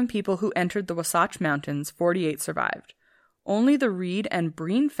 87 people who entered the Wasatch Mountains, 48 survived. Only the Reed and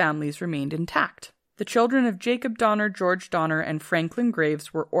Breen families remained intact. The children of Jacob Donner, George Donner, and Franklin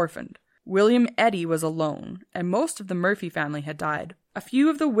Graves were orphaned. William Eddy was alone, and most of the Murphy family had died. A few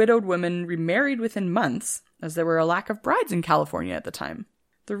of the widowed women remarried within months, as there were a lack of brides in California at the time.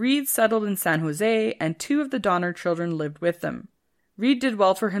 The Reeds settled in San Jose, and 2 of the Donner children lived with them. Reed did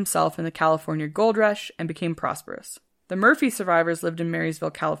well for himself in the California gold rush and became prosperous. The Murphy survivors lived in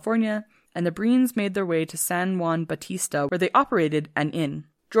Marysville, California, and the Breens made their way to San Juan Bautista, where they operated an inn.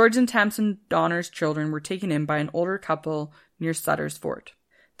 George and Tamsen Donner's children were taken in by an older couple near Sutter's Fort.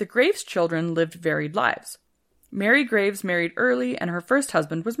 The Graves children lived varied lives. Mary Graves married early, and her first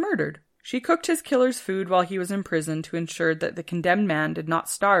husband was murdered. She cooked his killer's food while he was in prison to ensure that the condemned man did not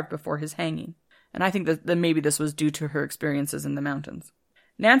starve before his hanging. And I think that maybe this was due to her experiences in the mountains.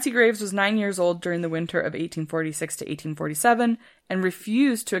 Nancy Graves was 9 years old during the winter of 1846 to 1847 and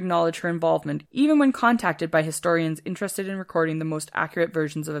refused to acknowledge her involvement, even when contacted by historians interested in recording the most accurate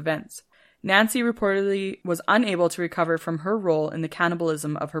versions of events. Nancy reportedly was unable to recover from her role in the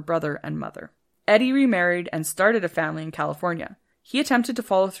cannibalism of her brother and mother. Eddy remarried and started a family in California. He attempted to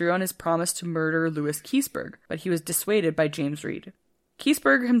follow through on his promise to murder Louis Keseberg, but he was dissuaded by James Reed.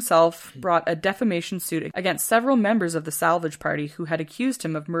 Keseberg himself brought a defamation suit against several members of the salvage party who had accused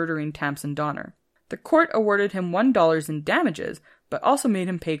him of murdering Tamsen Donner. The court awarded him $1 in damages, but also made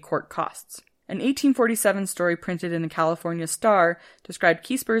him pay court costs. An 1847 story printed in the California Star described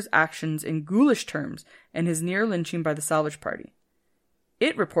Keseberg's actions in ghoulish terms and his near lynching by the salvage party.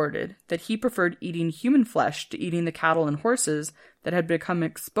 It reported that he preferred eating human flesh to eating the cattle and horses that had become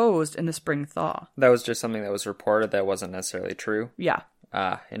exposed in the spring thaw. That was just something that was reported that wasn't necessarily true? Yeah.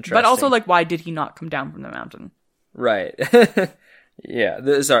 Interesting. But also, why did he not come down from the mountain? Right.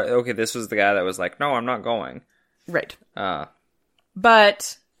 Yeah. Sorry. Okay, this was the guy that was like, no, I'm not going. Right.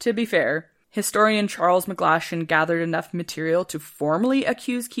 But, to be fair, historian Charles McGlashan gathered enough material to formally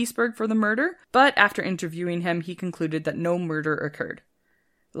accuse Keseberg for the murder, but after interviewing him, he concluded that no murder occurred.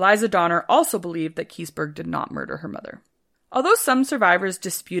 Eliza Donner also believed that Keseberg did not murder her mother. Although some survivors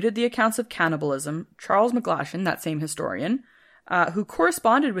disputed the accounts of cannibalism, Charles McGlashan, that same historian, who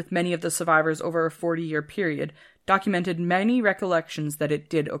corresponded with many of the survivors over a 40-year period, documented many recollections that it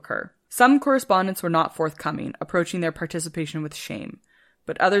did occur. Some correspondents were not forthcoming, approaching their participation with shame,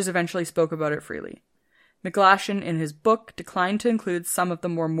 but others eventually spoke about it freely. McGlashan, in his book, declined to include some of the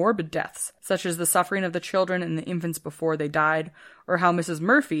more morbid deaths, such as the suffering of the children and the infants before they died, or how Mrs.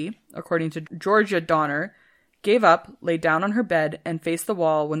 Murphy, according to Georgia Donner, gave up, lay down on her bed, and faced the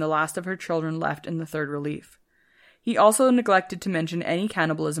wall when the last of her children left in the third relief. He also neglected to mention any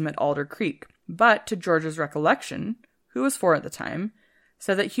cannibalism at Alder Creek, but, to George's recollection, who was 4 at the time,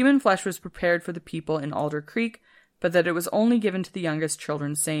 said that human flesh was prepared for the people in Alder Creek, but that it was only given to the youngest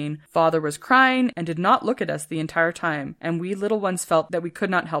children, saying, "Father was crying and did not look at us the entire time, and we little ones felt that we could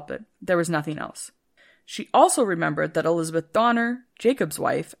not help it. There was nothing else." She also remembered that Elizabeth Donner, Jacob's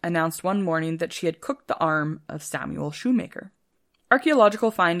wife, announced one morning that she had cooked the arm of Samuel Shoemaker. Archaeological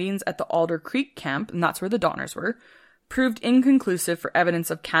findings at the Alder Creek camp, and that's where the Donners were, proved inconclusive for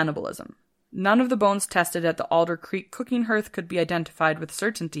evidence of cannibalism. None of the bones tested at the Alder Creek cooking hearth could be identified with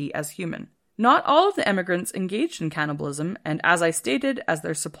certainty as human. Not all of the emigrants engaged in cannibalism, and as I stated, as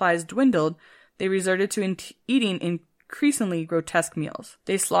their supplies dwindled, they resorted to eating increasingly grotesque meals.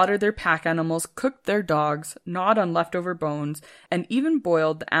 They slaughtered their pack animals, cooked their dogs, gnawed on leftover bones, and even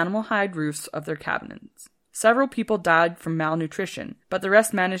boiled the animal hide roofs of their cabins. Several people died from malnutrition, but the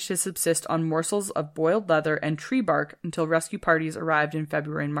rest managed to subsist on morsels of boiled leather and tree bark until rescue parties arrived in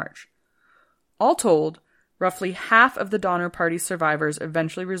February and March. All told, roughly half of the Donner Party survivors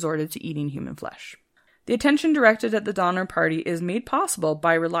eventually resorted to eating human flesh. The attention directed at the Donner Party is made possible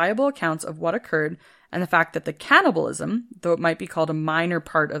by reliable accounts of what occurred and the fact that the cannibalism, though it might be called a minor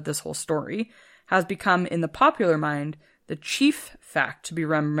part of this whole story, has become, in the popular mind, the chief fact to be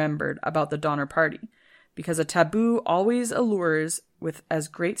remembered about the Donner Party, because a taboo always allures with as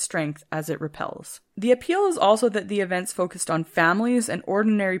great strength as it repels. The appeal is also that the events focused on families and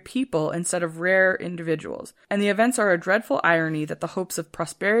ordinary people instead of rare individuals, and the events are a dreadful irony that the hopes of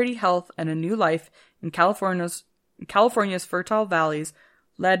prosperity, health, and a new life in California's fertile valleys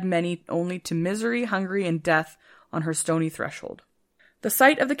led many only to misery, hunger, and death on her stony threshold. The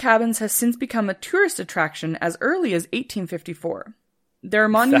site of the cabins has since become a tourist attraction as early as 1854. There are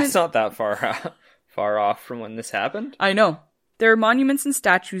monuments— That's not that far off from when this happened. I know. There are monuments and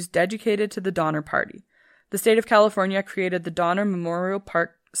statues dedicated to the Donner Party. The state of California created the Donner Memorial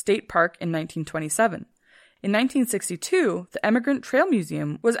State Park in 1927. In 1962, the Emigrant Trail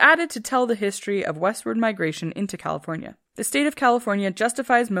Museum was added to tell the history of westward migration into California. The state of California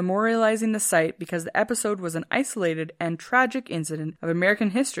justifies memorializing the site because the episode was an isolated and tragic incident of American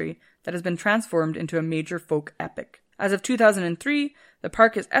history that has been transformed into a major folk epic. As of 2003, the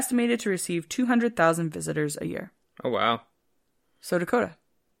park is estimated to receive 200,000 visitors a year. Oh, wow. So, Dakota,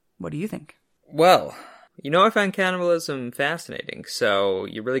 what do you think? Well, I find cannibalism fascinating, so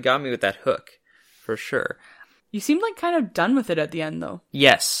you really got me with that hook, for sure. You seemed like kind of done with it at the end, though.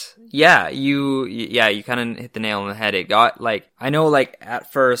 Yes. Yeah, you kind of hit the nail on the head. It got, I know,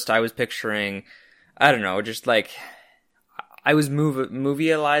 at first I was picturing, I don't know, just, I was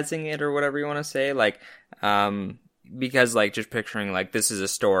moviealizing it or whatever you want to say, because, just picturing, this is a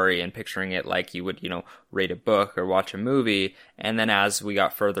story and picturing it like you would, read a book or watch a movie, and then as we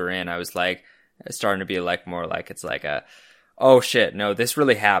got further in, I was, starting to be, more like it's like a, oh shit, no, this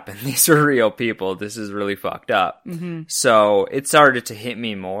really happened. These are real people. This is really fucked up. Mm-hmm. So it started to hit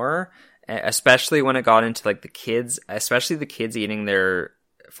me more, especially when it got into the kids, especially the kids eating their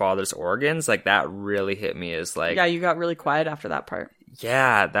father's organs. That really hit me as yeah, you got really quiet after that part.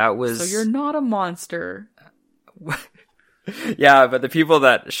 Yeah, that was. So you're not a monster. Yeah, but the people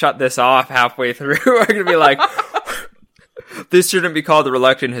that shut this off halfway through are going to be like, this shouldn't be called The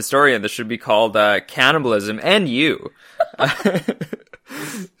Reluctant Historian. This should be called Cannibalism and You.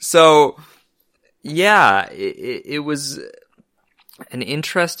 So, yeah, it was an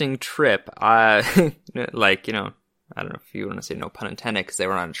interesting trip. I don't know if you want to say no pun intended because they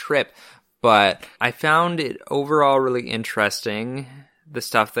were on a trip, but I found it overall really interesting. The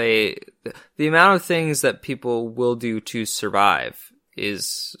stuff the amount of things that people will do to survive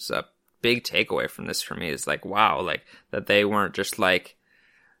is a big takeaway from this for me. Is wow, that they weren't just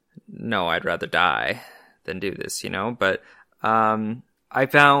no, I'd rather die than do this, but I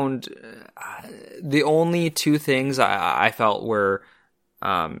found the only two things I felt were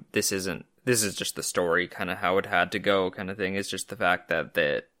this is just the story, kind of how it had to go kind of thing, is just the fact that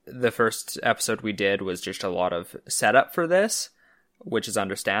the first episode we did was just a lot of setup for this, which is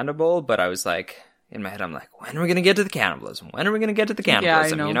understandable, but I was in my head, I'm when are we going to get to the cannibalism? When are we going to get to the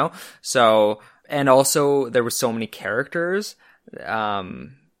cannibalism? Yeah, I know. So, and also there were so many characters.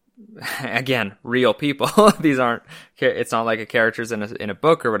 Again, real people. These aren't, it's not like a characters in a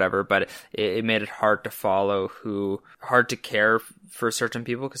book or whatever, but it made it hard to follow hard to care for certain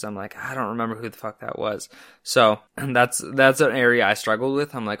people, because I'm I don't remember who the fuck that was. So, and that's an area I struggled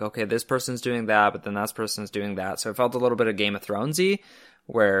with. I'm okay, this person's doing that, but then that person's doing that. So it felt a little bit of Game of Thronesy,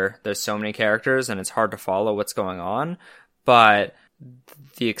 where there's so many characters and it's hard to follow what's going on. But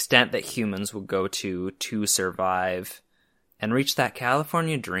the extent that humans would go to survive and reach that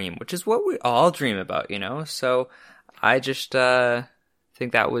California dream, which is what we all dream about, So I just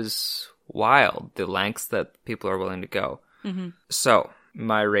think that was wild, the lengths that people are willing to go. Mm-hmm. So,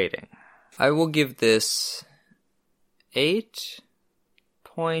 my rating. I will give this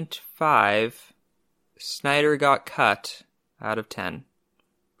 8.5 Snyder Got Cut out of 10.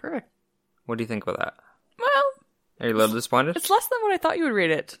 Perfect. What do you think about that? Well, are you a little disappointed? It's less than what I thought you would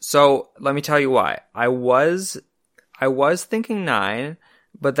rate it. So, let me tell you why. I was thinking 9,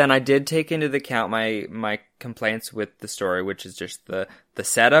 but then I did take into account my complaints with the story, which is just the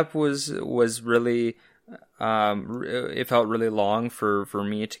setup was really, it felt really long for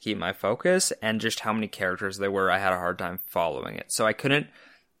me to keep my focus, and just how many characters there were, I had a hard time following it. So I couldn't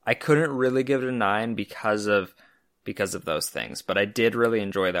really give it a 9 because of those things, but I did really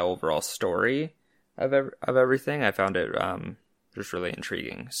enjoy the overall story of everything. I found it, just really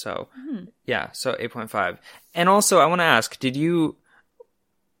intriguing. So, yeah, so 8.5. And also, I want to ask, going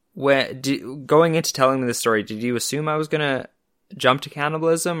into telling me the story, did you assume I was going to jump to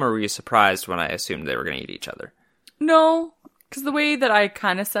cannibalism, or were you surprised when I assumed they were going to eat each other? No, because the way that I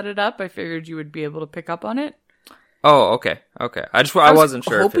kind of set it up, I figured you would be able to pick up on it. Oh, okay. I wasn't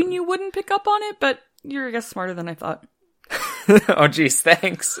sure. Hoping you wouldn't pick up on it, but you're, I guess, smarter than I thought. Oh, geez,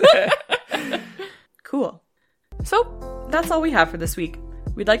 thanks. Cool. So, that's all we have for this week.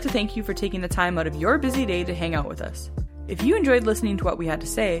 We'd like to thank you for taking the time out of your busy day to hang out with us. If you enjoyed listening to what we had to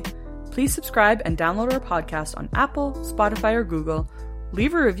say, please subscribe and download our podcast on Apple, Spotify, or Google.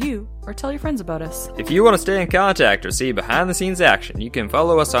 Leave a review or tell your friends about us. If you want to stay in contact or see behind-the-scenes action, you can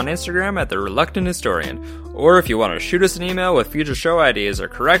follow us on Instagram at The Reluctant Historian. Or if you want to shoot us an email with future show ideas or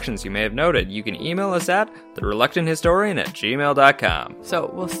corrections you may have noted, you can email us at thereluctanthistorian@gmail.com.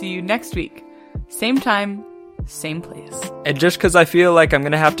 So, we'll see you next week. Same time, same place. And just because I feel like I'm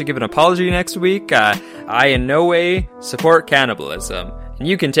going to have to give an apology next week, I in no way support cannibalism. And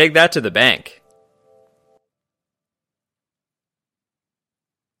you can take that to the bank.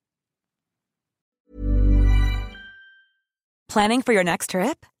 Planning for your next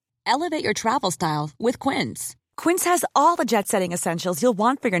trip? Elevate your travel style with Quince. Quince has all the jet-setting essentials you'll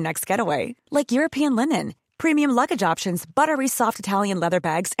want for your next getaway, like European linen, premium luggage options, buttery soft Italian leather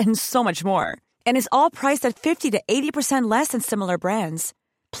bags, and so much more. And is all priced at 50 to 80% less than similar brands.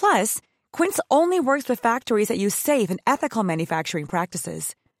 Plus, Quince only works with factories that use safe and ethical manufacturing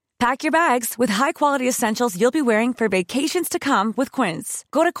practices. Pack your bags with high-quality essentials you'll be wearing for vacations to come with Quince.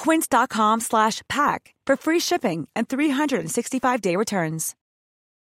 Go to quince.com/pack for free shipping and 365-day returns.